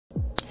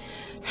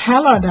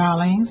Hello,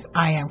 darlings.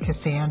 I am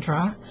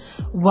Cassandra.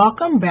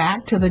 Welcome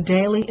back to the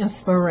daily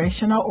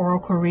inspirational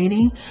oracle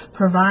reading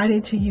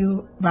provided to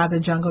you by the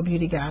Jungle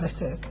Beauty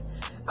Goddesses.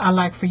 I'd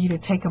like for you to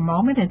take a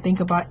moment and think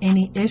about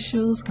any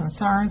issues,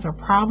 concerns, or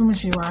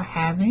problems you are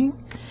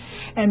having.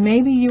 And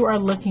maybe you are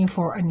looking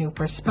for a new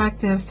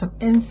perspective, some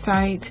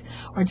insight,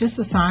 or just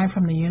a sign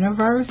from the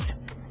universe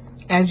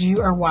as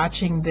you are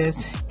watching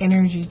this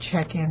energy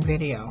check-in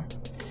video.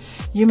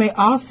 You may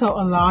also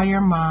allow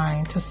your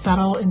mind to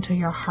settle into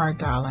your heart,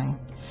 darling,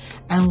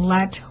 and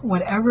let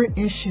whatever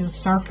issues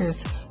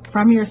surface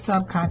from your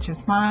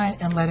subconscious mind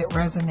and let it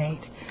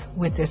resonate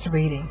with this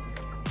reading.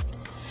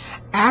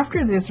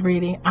 After this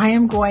reading, I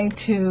am going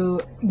to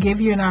give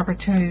you an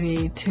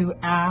opportunity to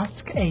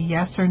ask a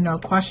yes or no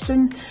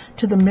question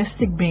to the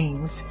mystic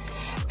beings,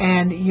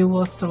 and you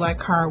will select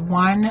card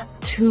 1,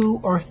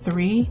 2, or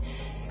 3,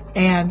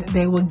 and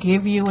they will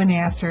give you an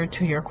answer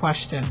to your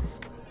question.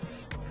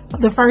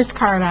 The first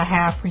card I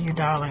have for you,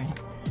 darling,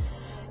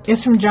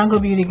 is from Jungle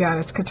Beauty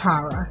Goddess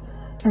Katara.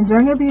 And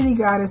Jungle Beauty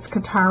Goddess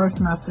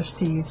Katara's message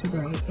to you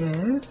today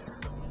is,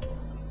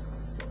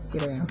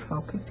 get it in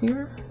focus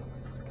here,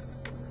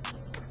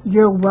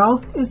 your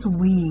wealth is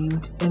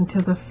weaved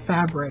into the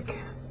fabric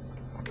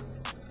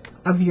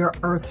of your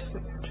earth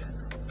suit.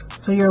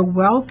 So your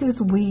wealth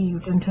is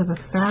weaved into the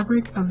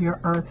fabric of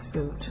your earth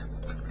suit.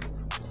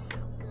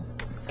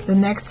 The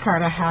next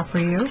card I have for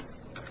you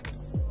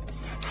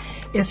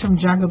is from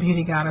Jungle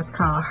Beauty Goddess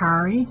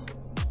Kalahari.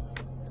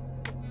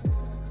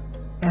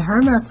 And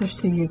her message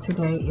to you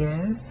today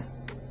is,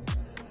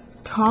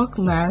 talk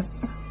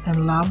less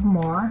and love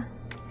more.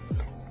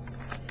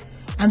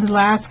 And the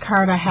last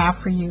card I have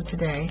for you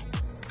today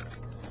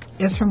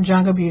is from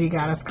Jungle Beauty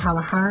Goddess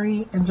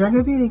Kalahari. And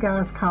Jungle Beauty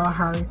Goddess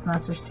Kalahari's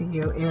message to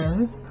you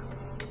is,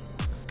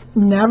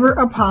 never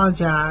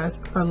apologize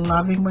for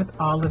loving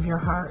with all of your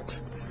heart.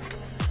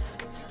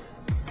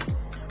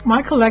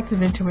 My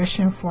collective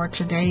intuition for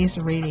today's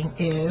reading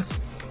is,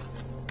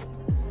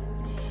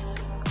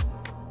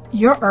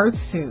 your earth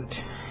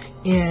suit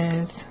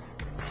is,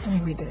 let me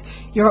read it.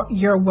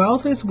 Your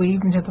wealth is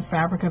weaved into the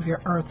fabric of your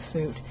earth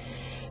suit.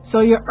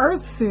 So your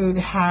earth suit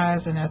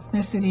has an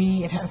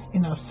ethnicity, it has,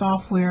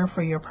 software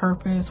for your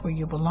purpose, where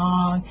you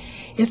belong.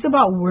 It's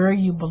about where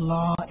you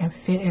belong and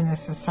fit in the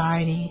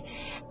society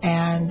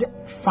and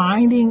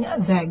finding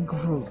that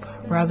group,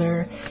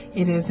 whether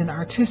it is an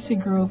artistic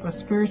group, a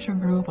spiritual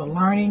group, a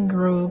learning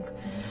group,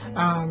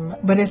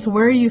 but it's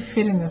where you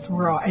fit in this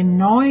world, and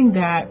knowing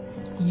that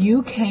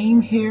you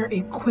came here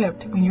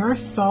equipped. When your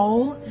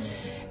soul,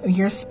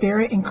 your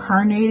spirit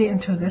incarnated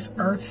into this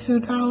earth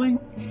suit, darling,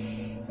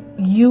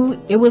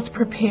 it was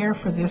prepared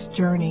for this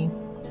journey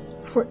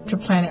to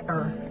planet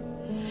Earth.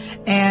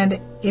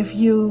 And if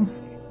you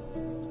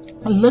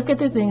look at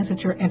the things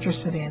that you're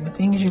interested in, the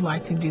things you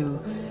like to do,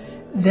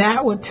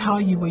 that would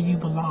tell you where you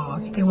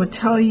belong. It would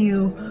tell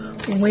you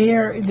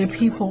where the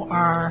people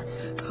are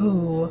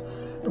who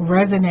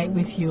resonate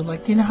with you.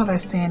 Like, you know how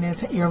that saying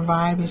is, your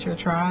vibe is your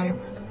tribe,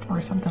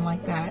 or something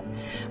like that.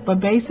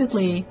 But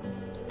basically,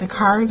 the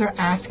cards are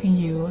asking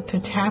you to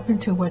tap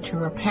into what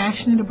you are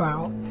passionate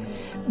about.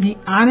 Be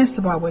honest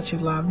about what you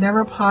love.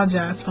 Never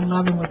apologize for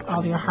loving with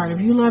all your heart.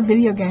 If you love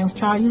video games,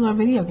 child, you love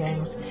video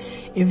games.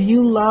 If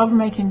you love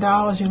making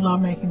dolls, you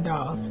love making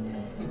dolls,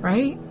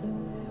 right?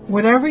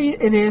 Whatever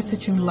it is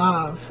that you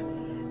love,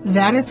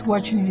 that is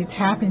what you need to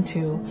tap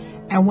into.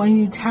 And when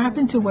you tap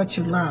into what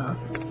you love,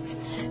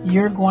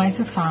 you're going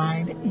to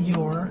find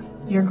your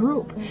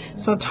group.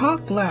 So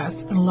talk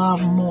less and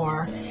love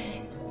more.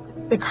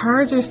 The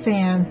cards are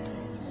saying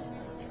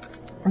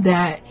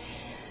that,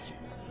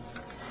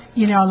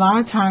 a lot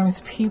of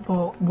times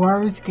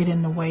words get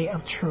in the way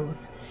of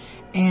truth.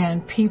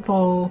 And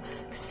people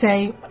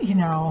say,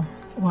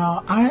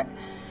 well,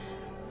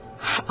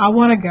 I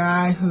want a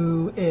guy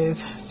who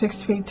is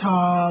 6 feet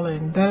tall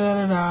and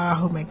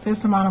who make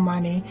this amount of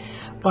money,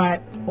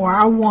 or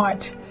I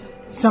want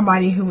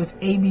somebody who is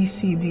A, B,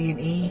 C, D, and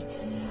E.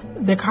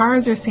 The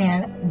cards are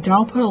saying,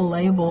 don't put a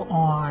label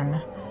on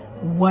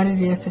what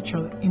it is that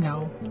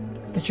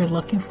you're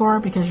looking for,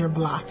 because you're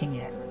blocking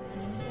it.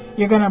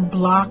 You're going to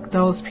block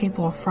those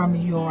people from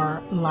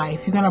your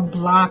life. You're going to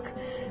block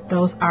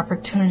those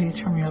opportunities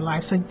from your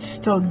life. So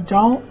still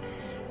don't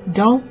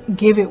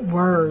give it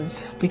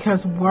words,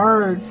 because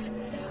words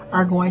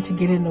are going to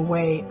get in the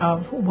way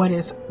of what it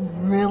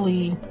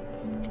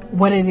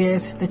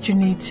is that you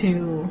need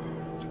to,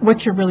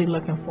 what you're really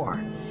looking for.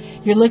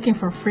 You're looking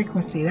for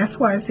frequency. That's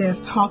why it says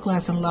talk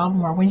less and love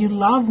more. When you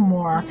love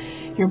more,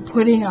 you're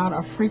putting out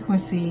a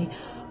frequency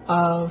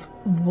of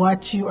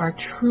what you are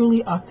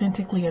truly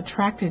authentically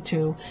attracted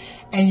to,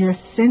 and you're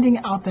sending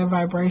out their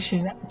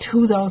vibration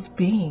to those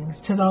beings,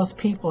 to those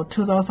people,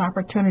 to those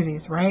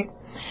opportunities, right?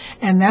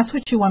 And that's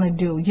what you want to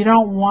do. You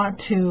don't want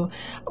to,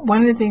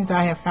 one of the things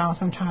I have found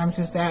sometimes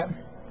is that,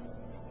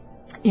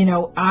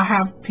 I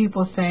have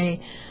people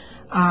say,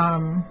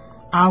 I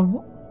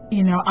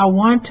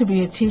want to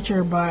be a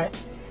teacher, but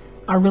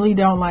I really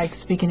don't like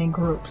speaking in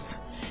groups.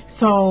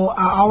 So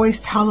I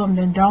always tell them,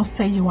 then don't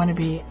say you want to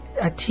be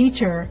a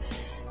teacher.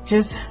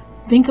 Just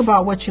think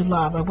about what you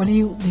love. Like, what do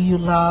you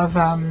love?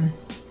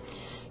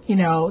 You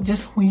know,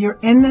 just when you're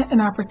in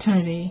an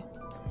opportunity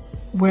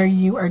where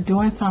you are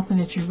doing something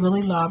that you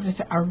really love, just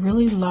say, I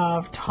really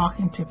love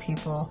talking to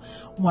people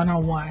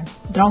one-on-one.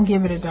 Don't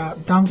give it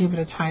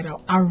a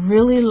title. I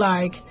really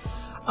like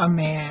a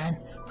man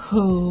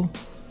who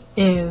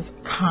is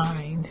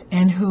kind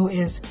and who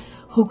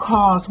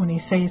calls when he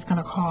says he's going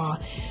to call.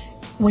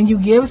 When you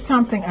give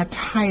something a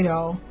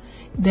title,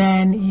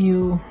 then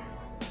you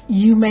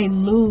may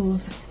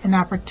lose an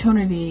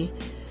opportunity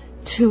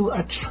to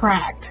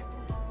attract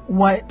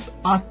what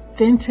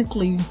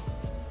authentically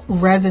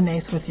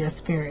resonates with your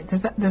spirit.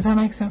 Does that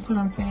make sense what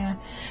I'm saying?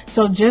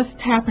 So just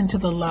tap into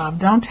the love.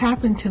 Don't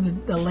tap into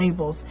the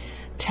labels.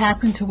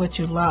 Tap into what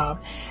you love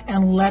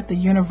and let the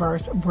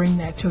universe bring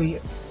that to you.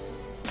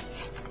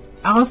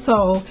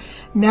 Also,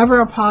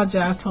 never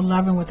apologize for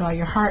loving with all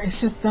your heart. It's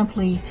just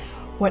simply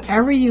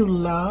whatever you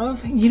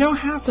love. You don't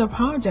have to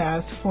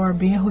apologize for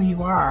being who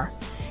you are.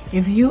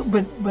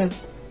 But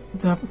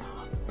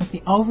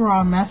the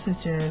overall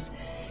message is,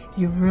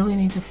 you really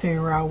need to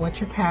figure out what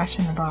you're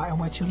passionate about and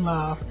what you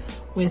love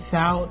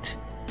without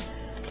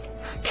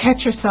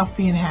catch yourself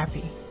being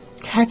happy.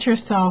 Catch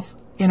yourself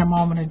in a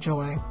moment of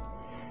joy.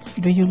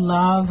 Do you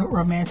love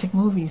romantic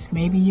movies?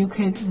 Maybe you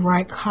could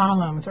write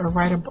columns or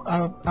write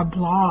a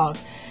blog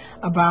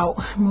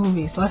about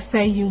movies. Let's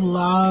say you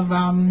love,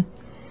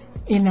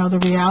 the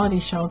reality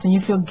shows and you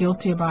feel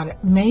guilty about it.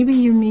 Maybe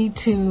you need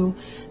to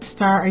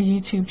start a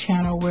YouTube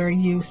channel where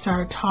you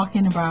start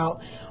talking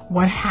about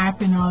what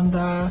happened on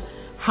the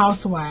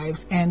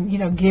Housewives and,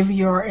 give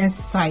your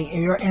insight,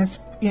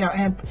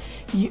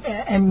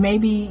 and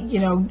maybe,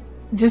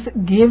 just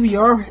give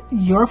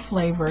your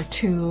flavor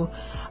to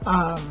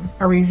a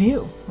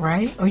review,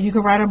 right? Or you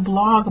could write a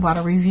blog about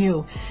a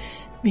review,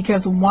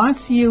 because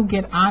once you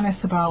get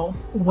honest about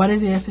what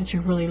it is that you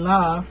really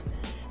love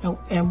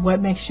and what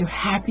makes you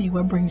happy,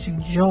 what brings you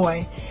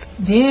joy,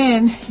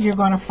 then you're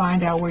going to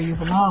find out where you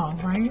belong,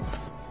 right?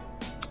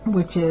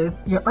 Which is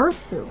your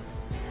earth suit.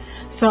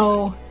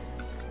 So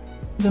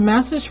the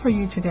message for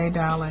you today,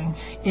 darling,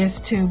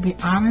 is to be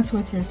honest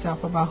with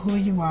yourself about who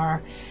you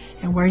are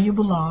and where you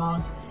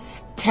belong.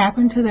 Tap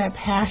into that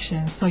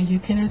passion so you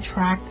can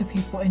attract the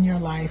people in your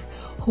life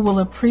who will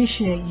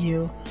appreciate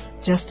you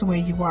just the way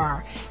you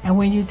are. And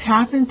when you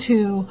tap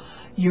into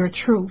your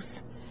truth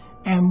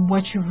and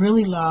what you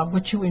really love,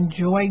 what you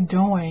enjoy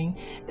doing,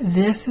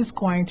 this is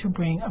going to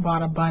bring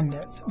about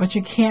abundance. But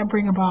you can't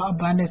bring about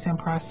abundance and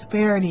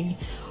prosperity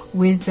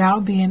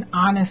without being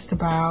honest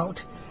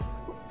about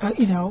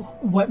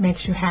what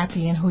makes you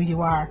happy and who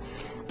you are.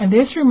 And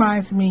this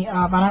reminds me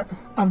of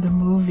the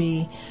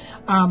movie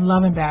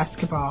Love and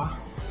Basketball.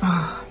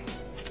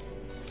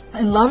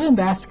 And Love and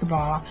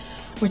Basketball,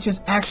 which is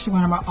actually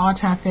one of my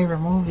all-time favorite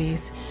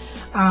movies.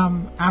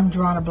 I'm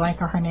drawing a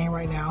blank on her name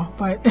right now,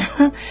 but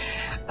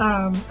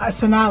Sanaa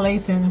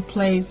Lathan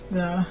plays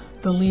the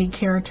lead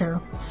character,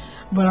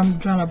 but I'm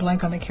drawing a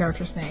blank on the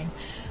character's name.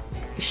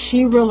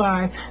 She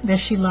realized that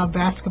she loved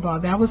basketball.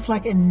 That was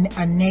like an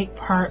innate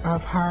part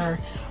of her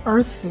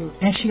earth suit.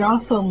 And she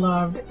also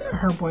loved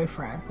her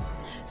boyfriend.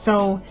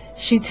 So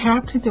she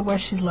tapped into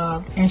what she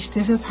loved, and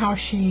this is how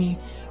she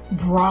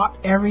brought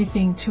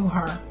everything to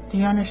her. Do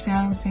you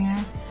understand what I'm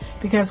saying?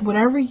 Because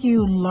whatever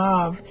you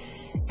love,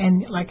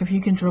 and like if you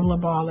can dribble a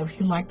ball, if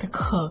you like to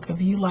cook,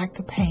 if you like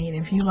to paint,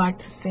 if you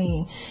like to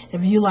sing,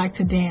 if you like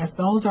to dance,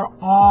 those are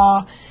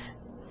all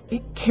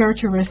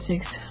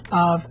characteristics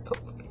of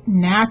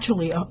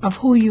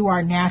who you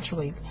are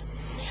naturally.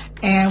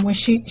 And when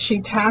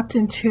she tapped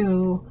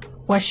into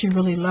what she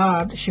really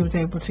loved, she was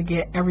able to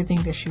get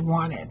everything that she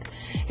wanted.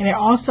 And it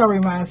also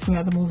reminds me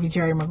of the movie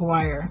Jerry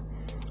Maguire,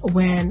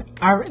 when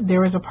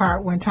there was a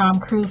part when Tom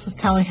Cruise was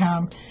telling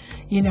him,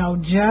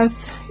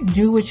 just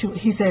do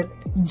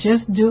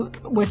just do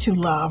what you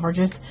love, or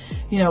just,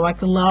 like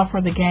the love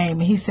for the game.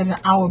 And he said,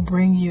 I will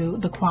bring you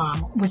the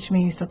quam, which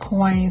means the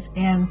coins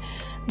and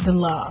the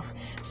love.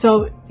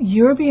 So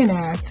you're being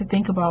asked to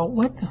think about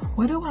what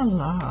do I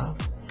love?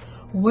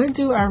 What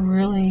do I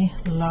really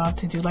love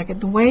to do? Like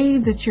the way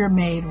that you're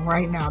made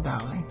right now,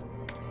 darling.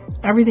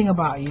 Everything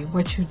about you,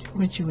 what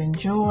you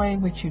enjoy,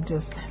 what you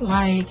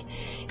dislike.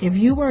 If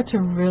you were to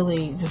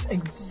really just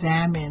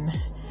examine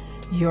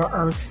your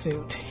earth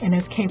suit and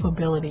its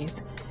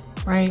capabilities,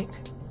 right?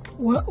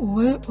 What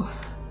would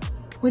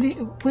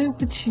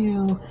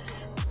you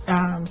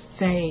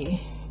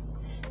say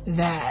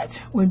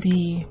that would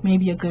be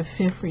maybe a good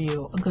fit for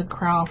you, a good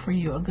crowd for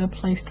you, a good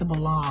place to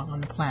belong on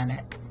the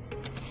planet?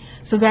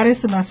 So that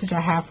is the message I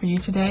have for you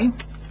today.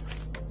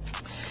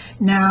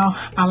 Now,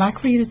 I'd like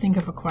for you to think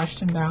of a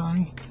question,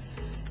 darling,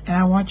 and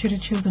I want you to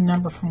choose a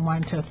number from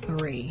 1 to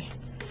 3.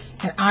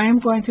 And I am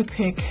going to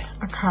pick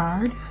a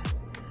card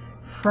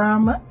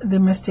from the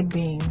Mystic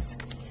Beings,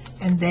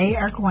 and they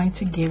are going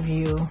to give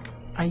you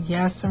a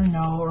yes or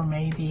no or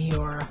maybe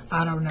or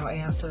I don't know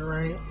answer,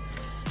 right?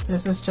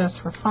 This is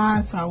just for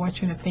fun, so I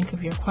want you to think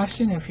of your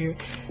question. If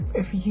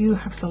you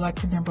have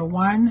selected number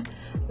 1,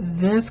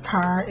 this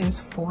card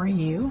is for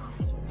you.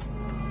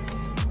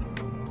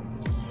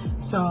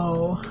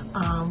 So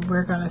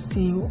we're going to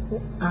see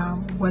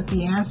what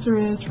the answer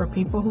is for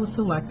people who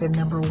selected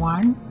number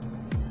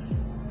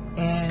 1,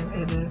 and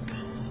it is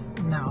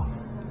no.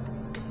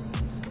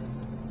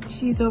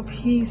 She's a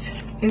piece.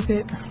 Is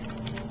it?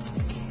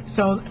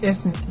 So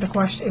it's the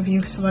question. If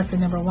you selected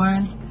number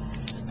 1,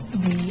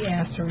 the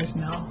answer is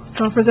no.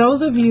 So for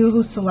those of you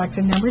who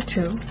selected number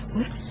 2,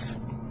 oops,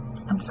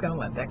 I'm just going to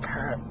let that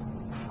card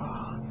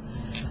fall.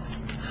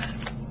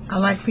 I'd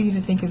like for you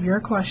to think of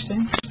your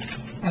question,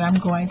 and I'm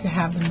going to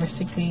have the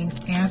mystic beings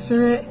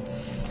answer it,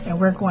 and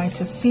we're going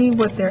to see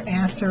what their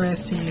answer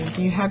is to you.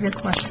 Do you have your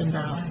question,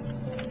 darling?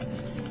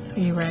 Are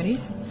you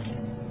ready?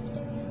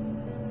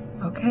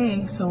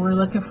 Okay, so we're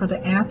looking for the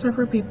answer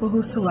for people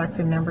who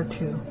selected number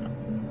 2.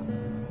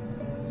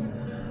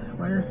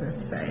 What does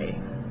this say?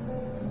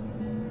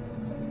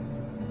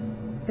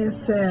 It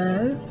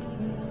says,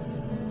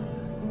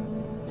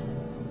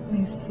 let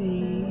me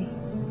see.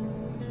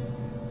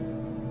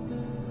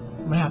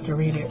 I'm going to have to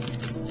read it.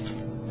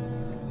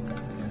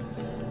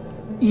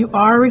 You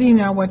already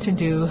know what to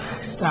do.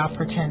 Stop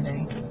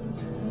pretending.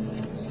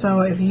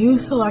 So if you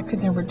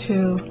selected number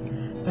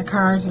 2, the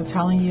cards are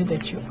telling you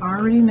that you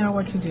already know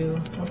what to do,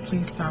 so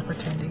please stop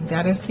pretending.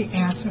 That is the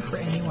answer for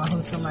anyone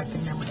who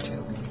selected number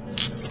 2.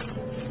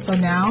 So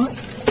now,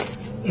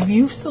 if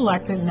you've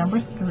selected number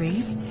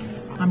 3,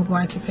 I'm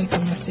going to pick a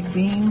mystic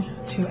being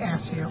to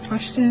answer your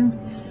question.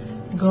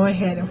 Go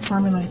ahead and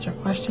formulate your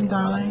question,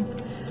 darling.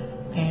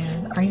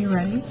 And are you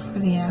ready for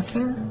the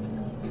answer?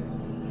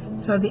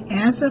 So the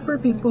answer for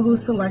people who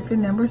selected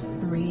number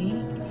 3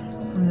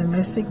 from the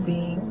mystic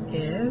being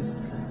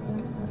is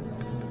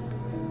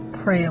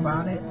pray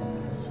about it.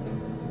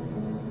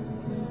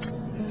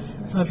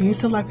 So if you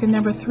selected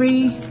number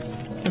 3,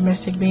 the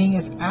mystic being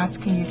is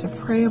asking you to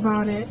pray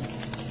about it.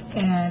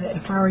 And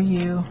if I were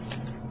you,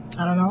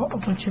 I don't know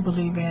what you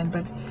believe in,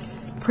 but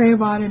pray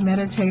about it,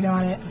 meditate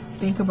on it,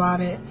 think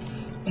about it,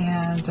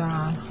 and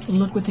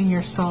look within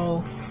your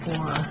soul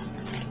for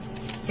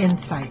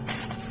insight.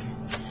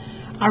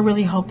 I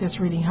really hope this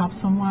reading helps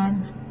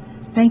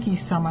someone. Thank you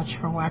so much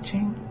for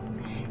watching,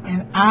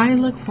 and I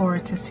look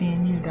forward to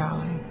seeing you,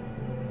 darling,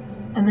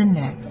 in the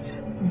next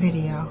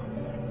video.